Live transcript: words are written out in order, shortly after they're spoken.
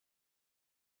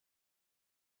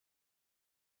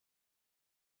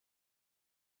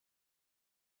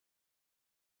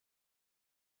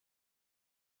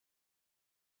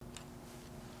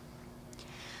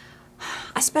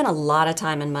spent a lot of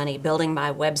time and money building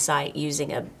my website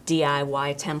using a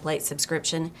DIY template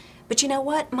subscription, but you know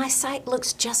what? My site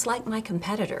looks just like my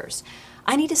competitors.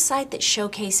 I need a site that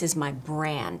showcases my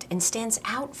brand and stands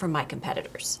out from my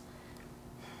competitors.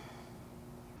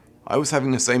 I was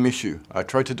having the same issue. I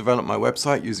tried to develop my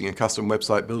website using a custom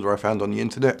website builder I found on the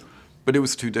internet, but it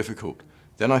was too difficult.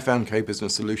 Then I found Kbizz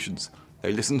Solutions.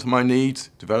 They listened to my needs,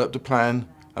 developed a plan,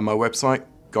 and my website,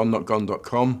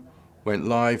 gonenotgone.com, went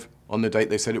live on the date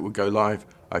they said it would go live.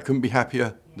 I couldn't be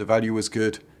happier, the value was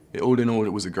good. All in all,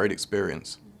 it was a great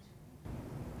experience.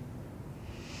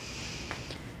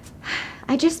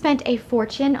 I just spent a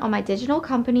fortune on my digital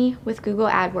company with Google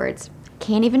AdWords.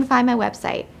 Can't even find my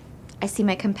website. I see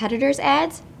my competitors'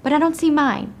 ads, but I don't see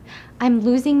mine. I'm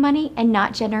losing money and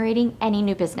not generating any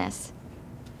new business.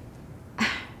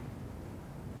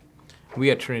 We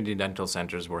at Trinity Dental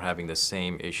Centers were having the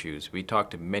same issues. We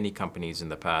talked to many companies in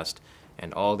the past,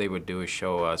 and all they would do is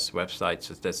show us website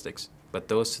statistics, but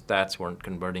those stats weren't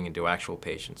converting into actual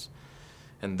patients.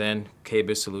 And then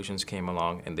Kbizz Solutions came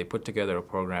along, and they put together a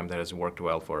program that has worked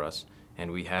well for us,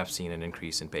 and we have seen an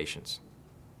increase in patients.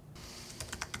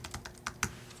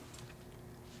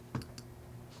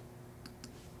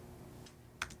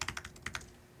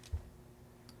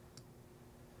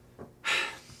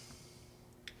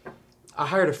 I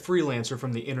hired a freelancer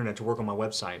from the internet to work on my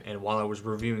website, and while I was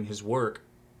reviewing his work,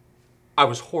 I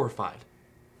was horrified.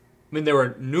 I mean, there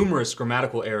were numerous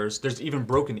grammatical errors. There's even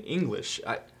broken English.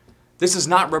 This does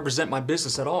not represent my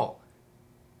business at all.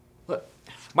 Look,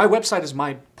 my website is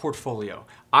my portfolio.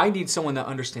 I need someone that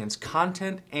understands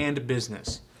content and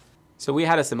business. So we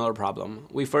had a similar problem.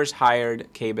 We first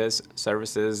hired Kbizz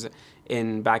Services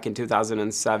back in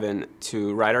 2007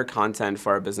 to write our content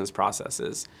for our business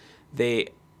processes. They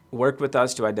worked with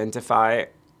us to identify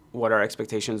what our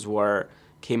expectations were,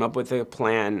 came up with a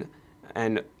plan,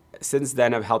 and since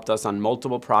then have helped us on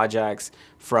multiple projects,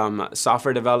 from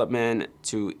software development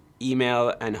to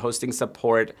email and hosting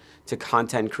support to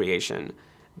content creation.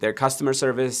 Their customer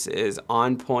service is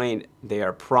on point, they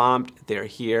are prompt, they're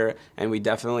here, and we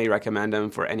definitely recommend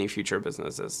them for any future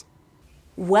businesses.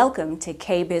 Welcome to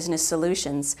Kbizz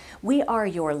Solutions. We are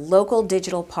your local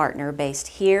digital partner based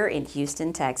here in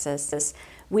Houston, Texas.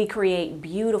 We create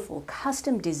beautiful,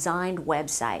 custom-designed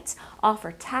websites,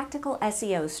 offer tactical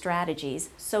SEO strategies,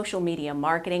 social media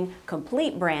marketing,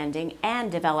 complete branding,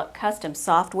 and develop custom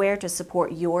software to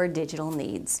support your digital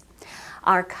needs.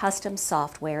 Our custom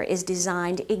software is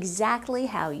designed exactly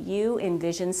how you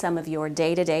envision some of your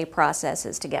day-to-day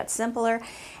processes to get simpler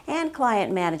and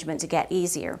client management to get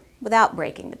easier without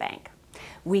breaking the bank.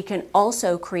 We can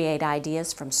also create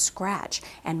ideas from scratch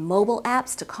and mobile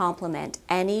apps to complement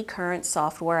any current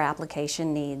software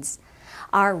application needs.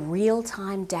 Our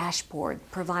real-time dashboard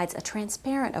provides a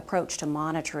transparent approach to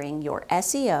monitoring your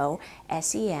SEO,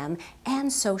 SEM,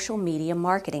 and social media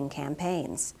marketing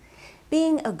campaigns.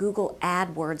 Being a Google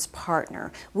AdWords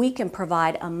partner, we can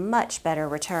provide a much better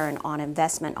return on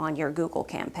investment on your Google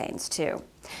campaigns too.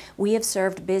 We have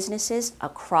served businesses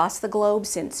across the globe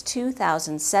since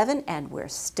 2007 and we're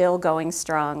still going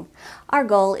strong. Our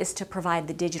goal is to provide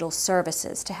the digital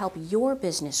services to help your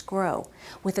business grow.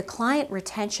 With a client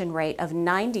retention rate of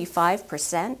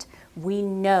 95%, we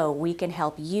know we can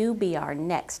help you be our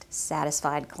next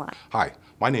satisfied client. Hi,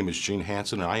 my name is Gene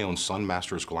Hansen and I own Sun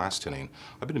Masters Glass Tinting.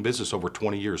 I've been in business over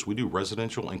 20 years. We do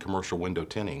residential and commercial window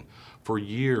tinting. For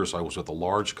years I was with a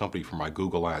large company for my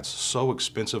Google ads, so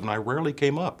expensive and I rarely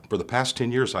came up. For the past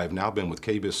 10 years I have now been with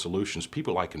Kbizz Solutions,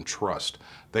 people I can trust.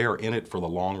 They are in it for the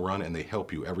long run and they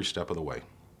help you every step of the way.